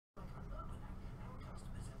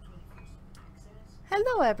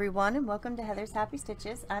Hello everyone and welcome to Heather's Happy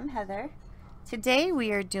Stitches. I'm Heather. Today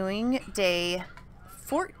we are doing day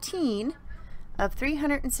 14 of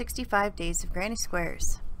 365 days of Granny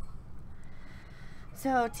Squares.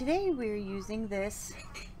 So today we're using this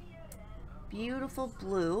beautiful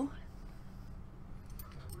blue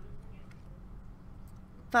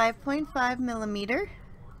 5.5 millimeter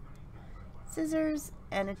scissors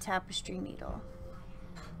and a tapestry needle.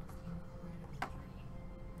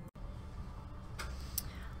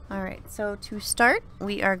 Alright, so to start,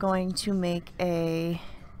 we are going to make a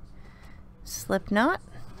slip knot,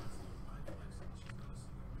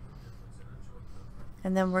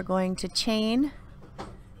 and then we're going to chain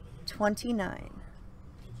 29.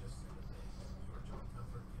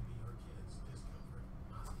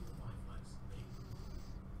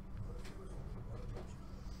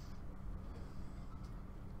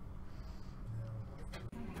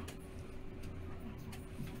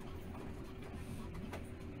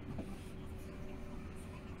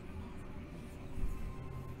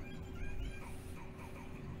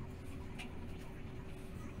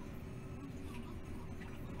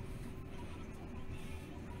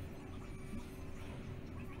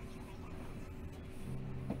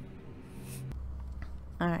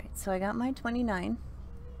 Alright, so I got my 29,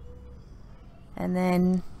 and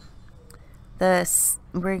then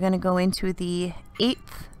we're going to go into the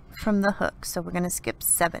 8th from the hook, so we're going to skip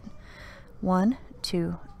 7. 1,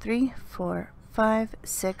 2, 3, 4, 5,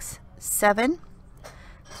 6, 7. So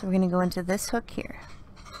we're going to go into this hook here,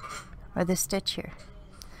 or this stitch here,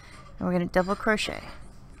 and we're going to double crochet.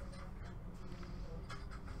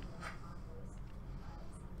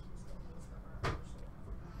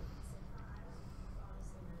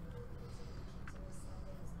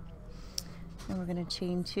 And we're going to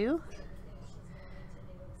chain 2.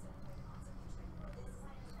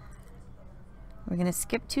 We're going to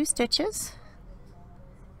skip 2 stitches,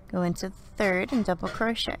 go into the 3rd and double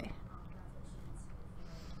crochet.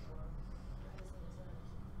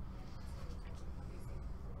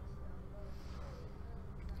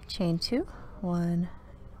 Chain 2, 1,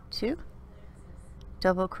 2,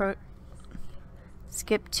 double crochet,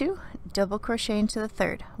 skip 2, double crochet into the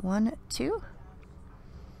 3rd, 1, 2.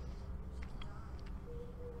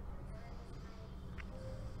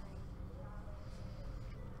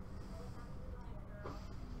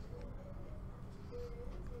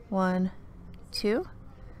 One, 2,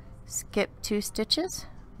 skip 2 stitches,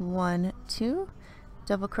 1, 2,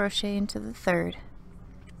 double crochet into the 3rd.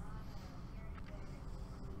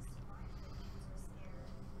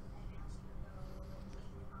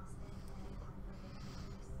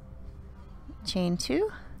 Chain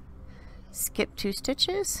 2, skip 2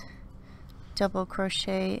 stitches, double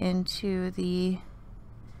crochet into the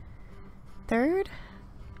 3rd.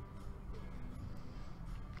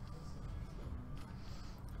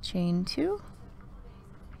 Chain 2,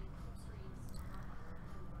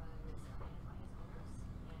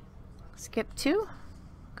 skip 2,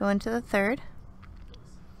 go into the 3rd,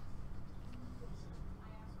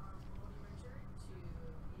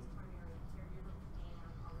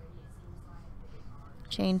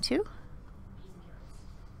 chain 2,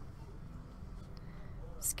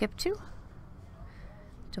 skip 2,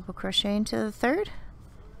 double crochet into the 3rd,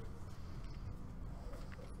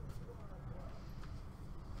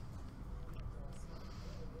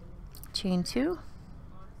 chain 2,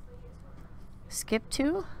 skip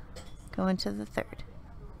 2, go into the 3rd.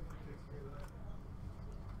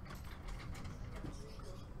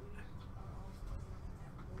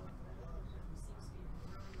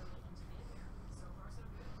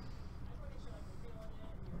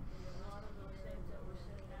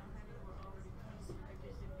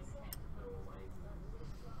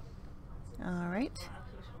 All right,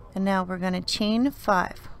 and now we're going to chain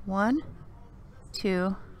 5. 1,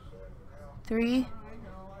 2, 3,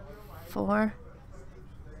 4,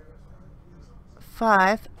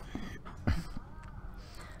 5.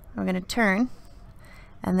 We're going to turn,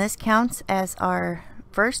 and this counts as our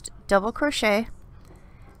first double crochet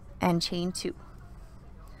and chain 2.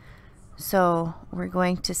 So we're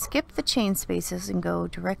going to skip the chain spaces and go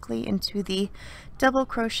directly into the double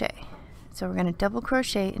crochet. So we're going to double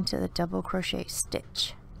crochet into the double crochet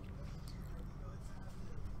stitch.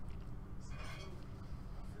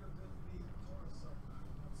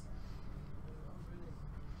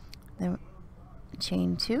 Then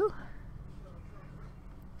chain 2,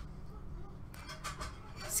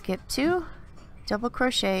 skip 2, double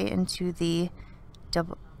crochet into the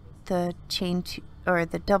chain 2 or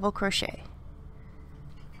the double crochet.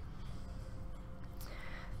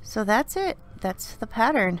 So that's it. That's the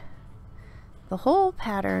pattern. The whole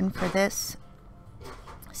pattern for this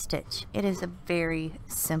stitch. It is a very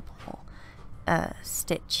simple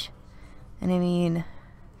stitch. And I mean,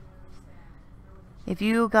 if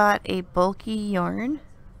you got a bulky yarn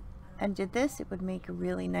and did this, it would make a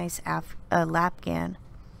really nice lapgan.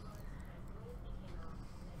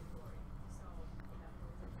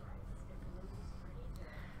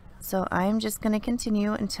 So I'm just going to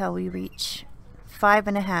continue until we reach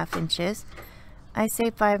 5.5 inches. I say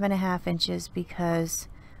 5.5 inches because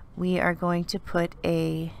we are going to put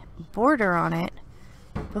a border on it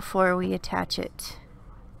before we attach it.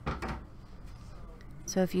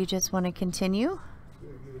 So if you just want to continue,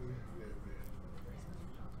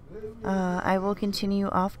 I will continue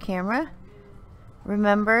off camera.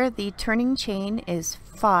 Remember, the turning chain is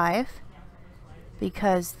 5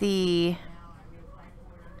 because the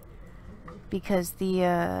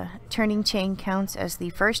turning chain counts as the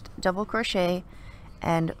first double crochet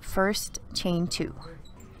and first chain 2.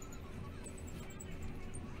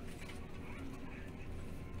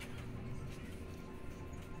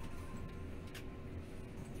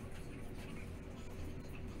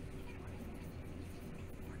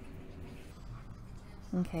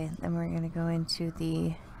 Okay, then we're going to go into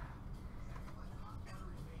the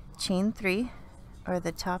chain 3, or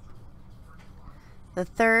the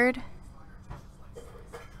third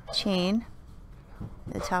chain,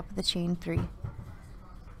 the top of the chain 3,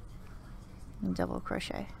 and double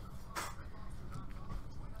crochet,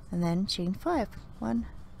 and then chain 5. 1,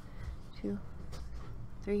 2,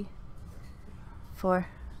 3, 4,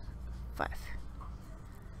 5.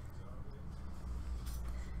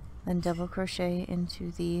 Then double crochet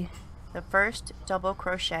into the first double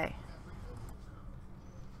crochet.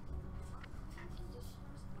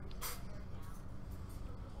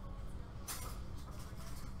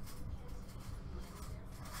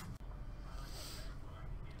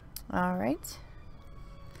 All right,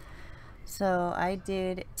 so I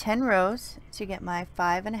did 10 rows to get my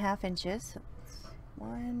 5.5 inches.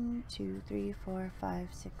 1, 2, 3, 4, 5,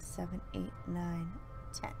 6, 7, 8, 9,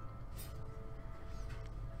 10.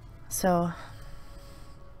 So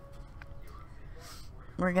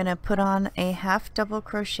we're going to put on a half double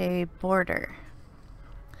crochet border.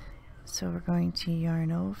 So we're going to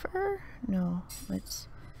yarn over, let's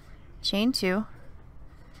chain 2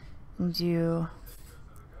 and do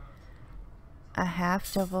a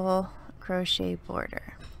half double crochet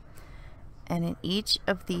border, and in each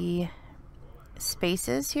of the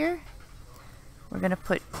spaces here we're going to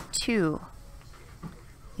put 2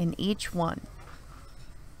 in each one.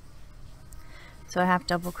 So a half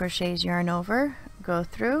double crochets, yarn over, go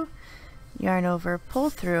through, yarn over, pull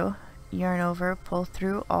through, yarn over, pull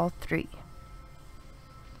through all 3.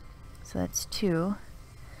 So that's 2,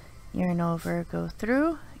 yarn over, go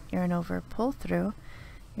through, yarn over, pull through,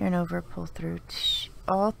 yarn over, pull through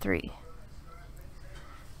all 3.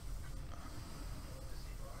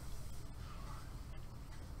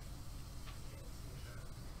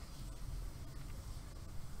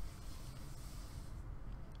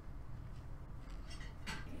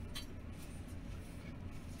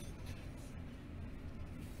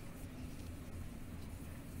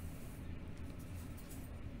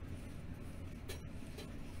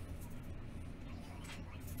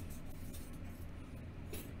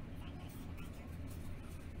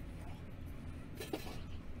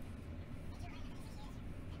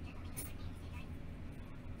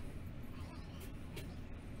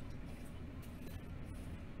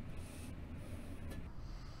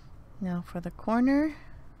 Now for the corner,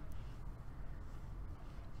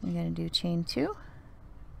 I'm going to do chain 2.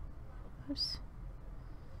 Oops.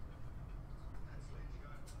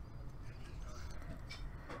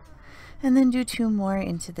 And then do 2 more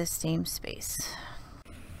into the same space.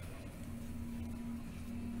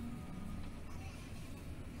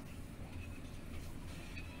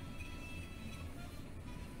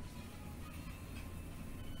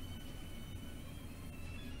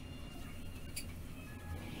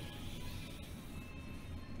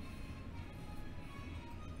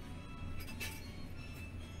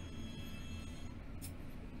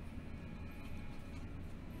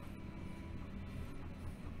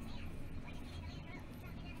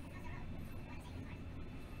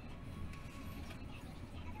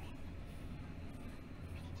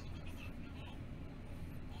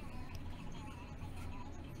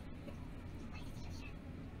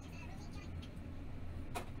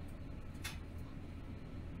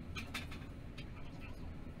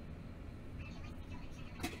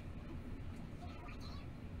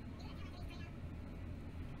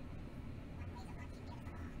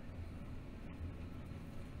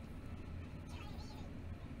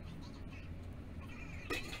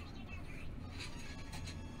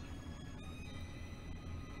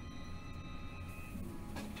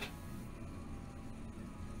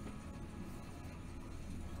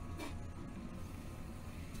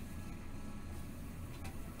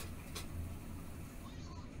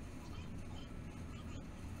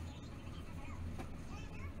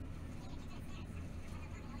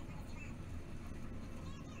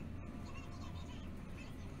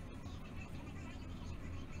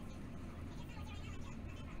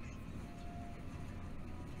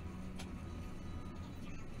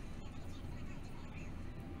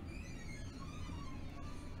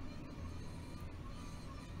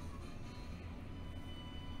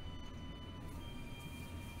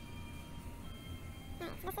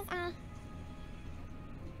 this is not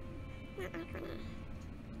our corner.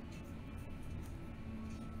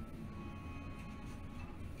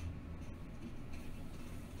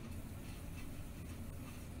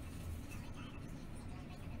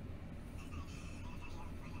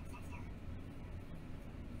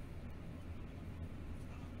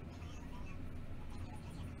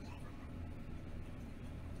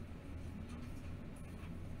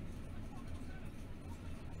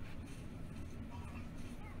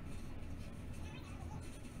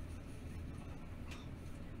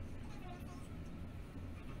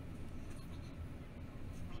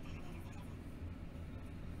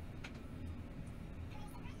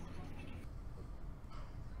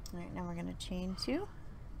 All right, now we're going to chain 2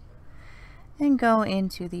 and go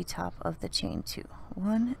into the top of the chain 2.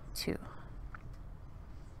 1, 2.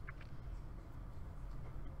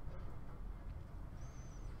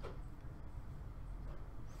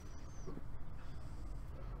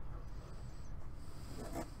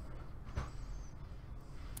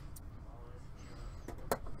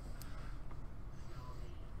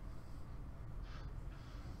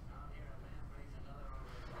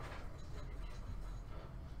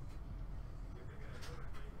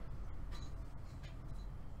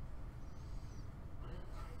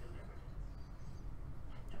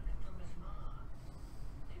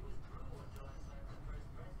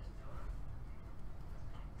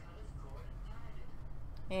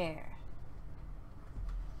 There.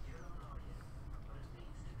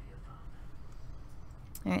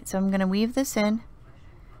 All right, so I'm going to weave this in,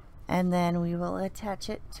 and then we will attach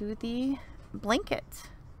it to the blanket.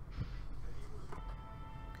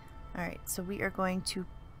 All right, so we are going to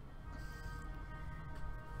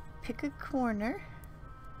pick a corner.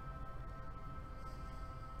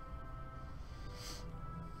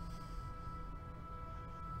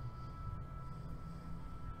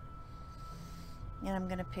 And I'm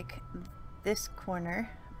going to pick this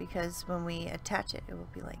corner because when we attach it, it will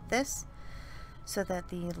be like this, so that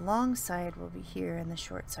the long side will be here and the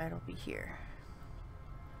short side will be here.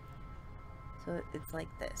 So it's like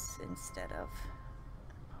this instead of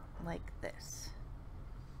like this.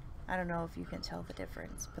 I don't know if you can tell the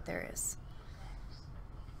difference, but there is.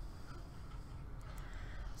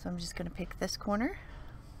 So I'm just going to pick this corner.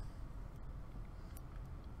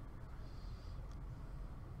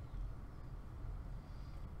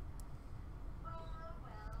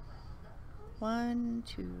 One,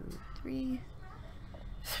 two, three.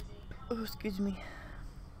 Oh, excuse me.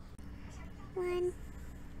 1,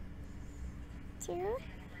 2,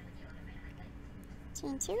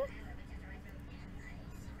 chain 2,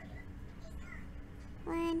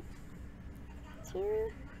 1,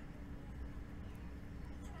 2,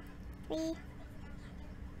 3,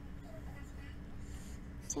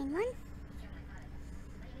 chain 1,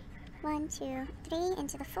 1, 2, 3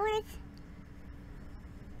 into the 4th,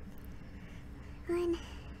 1,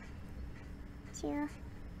 2,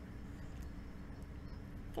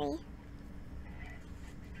 3,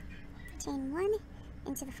 chain 1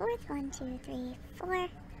 into the 4th, 1, 2, 3, 4,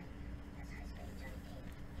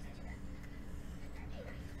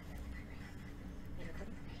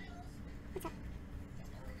 what's up?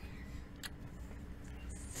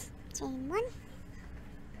 Chain 1,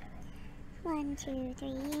 1, 2,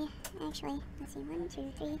 3, actually, let's see, 1,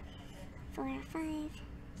 2, 3, 4, 5,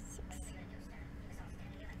 6,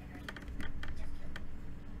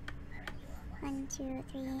 1, 2,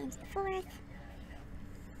 3 into the 4th,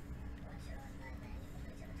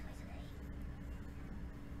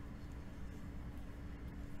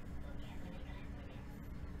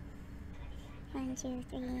 1, 2,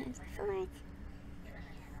 3 into the 4th,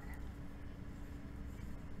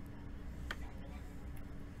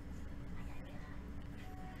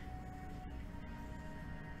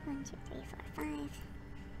 1, 2, 3, 4, 5,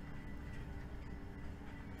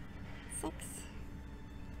 6,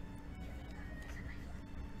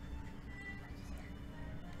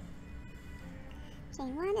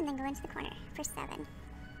 chain 1 and then go into the corner for 7.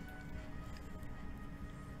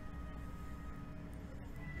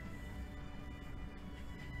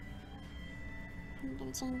 I'm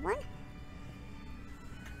going to chain 1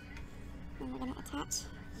 and we're going to attach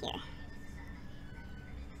here.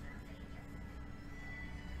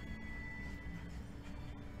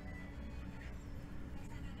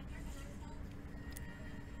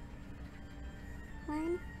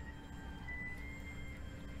 One,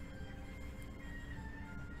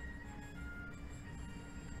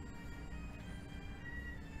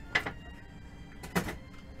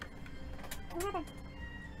 another.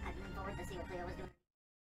 I've leaned forward to see what Cleo was doing.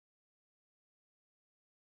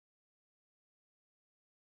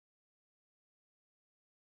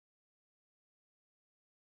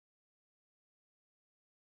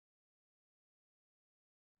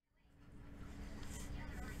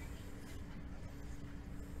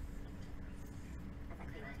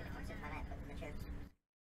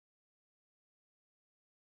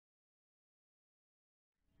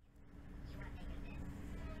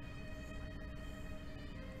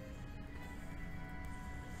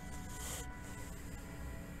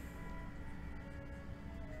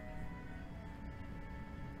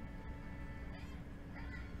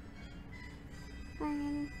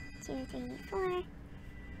 1, 2, 3, 4.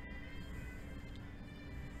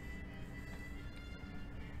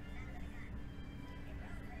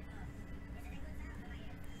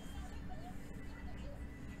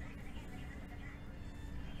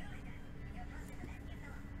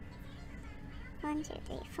 One, two,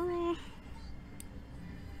 three, four.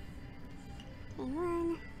 And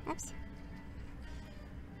 1. Oops.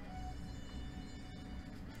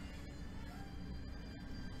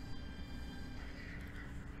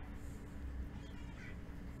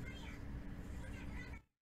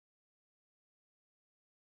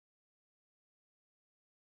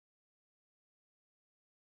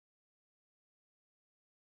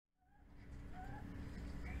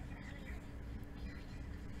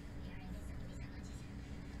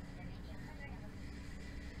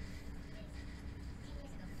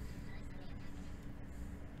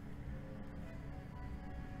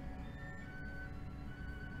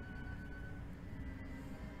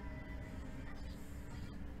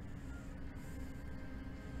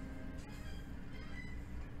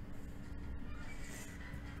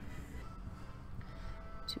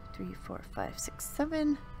 Two, 3, 4, 5, 6,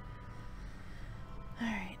 7. All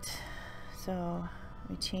right, so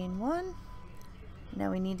we chain 1.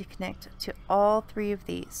 Now we need to connect to all 3 of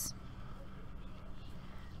these.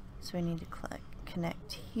 So we need to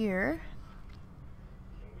connect here.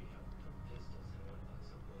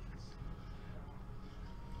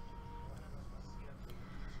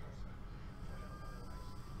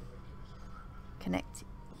 Connect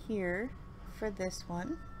here for this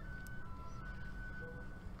one.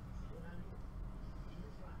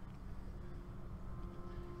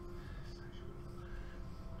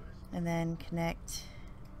 And then connect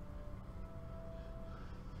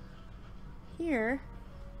here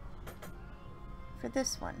for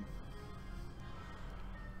this one.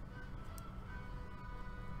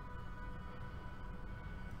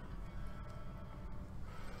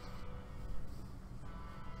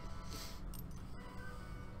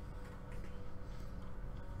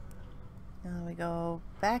 Now we go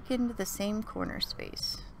back into the same corner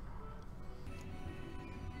space.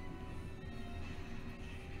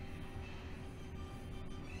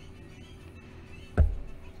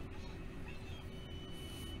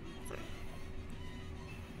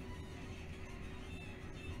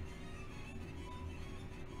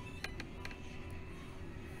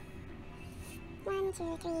 One,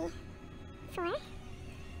 two, three, 4.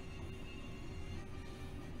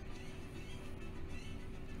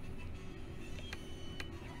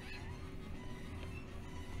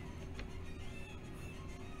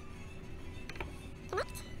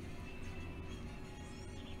 Connect.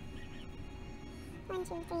 1,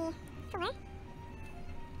 2, 3, 4. Connect.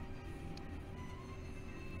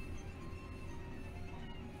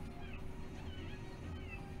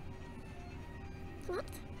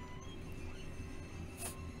 1, 2, 3, 4.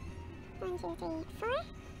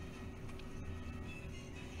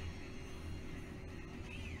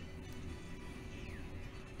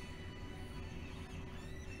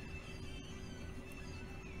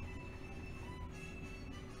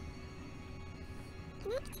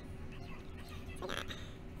 Connect. So we got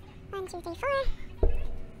 1, 2, 3, 4.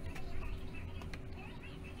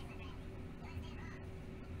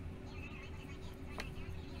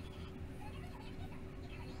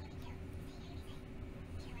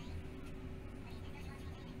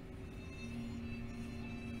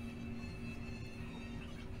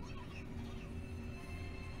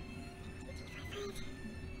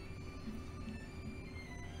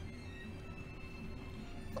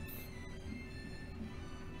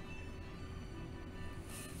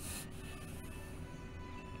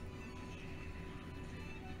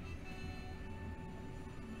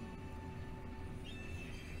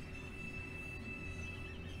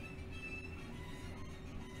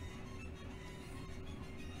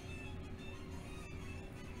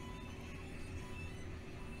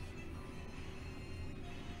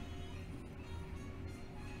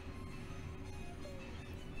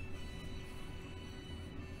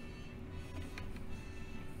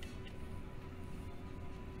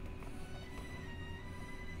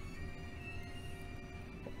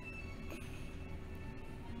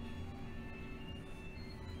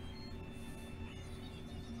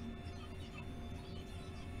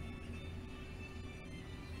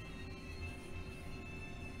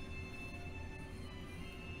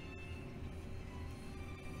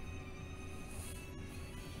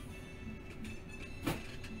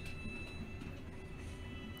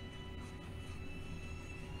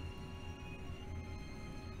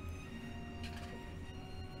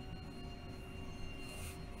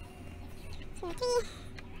 Two, 3,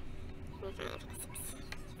 4, 5, 6.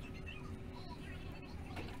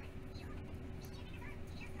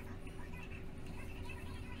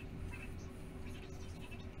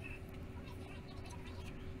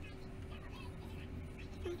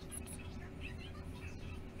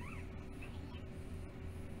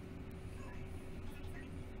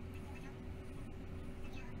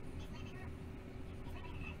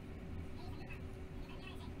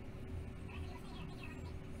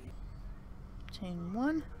 chain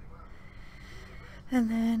 1, and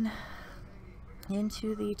then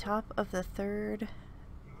into the top of the third.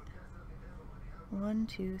 1,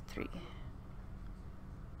 2, 3.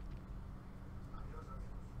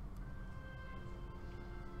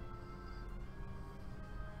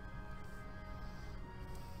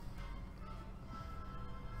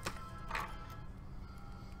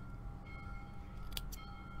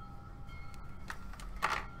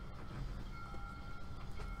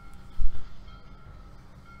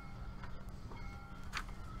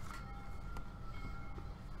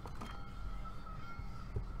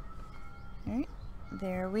 All right,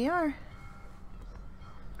 there we are.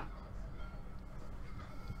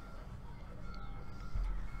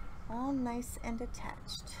 All nice and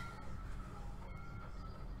attached.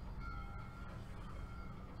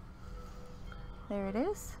 There it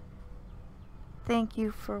is. Thank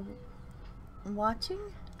you for watching.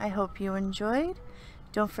 I hope you enjoyed.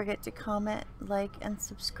 Don't forget to comment, like, and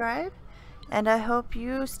subscribe. And I hope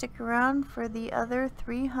you stick around for the other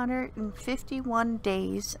 351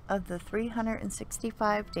 days of the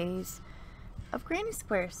 365 days of Granny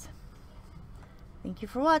Squares. Thank you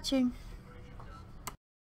for watching.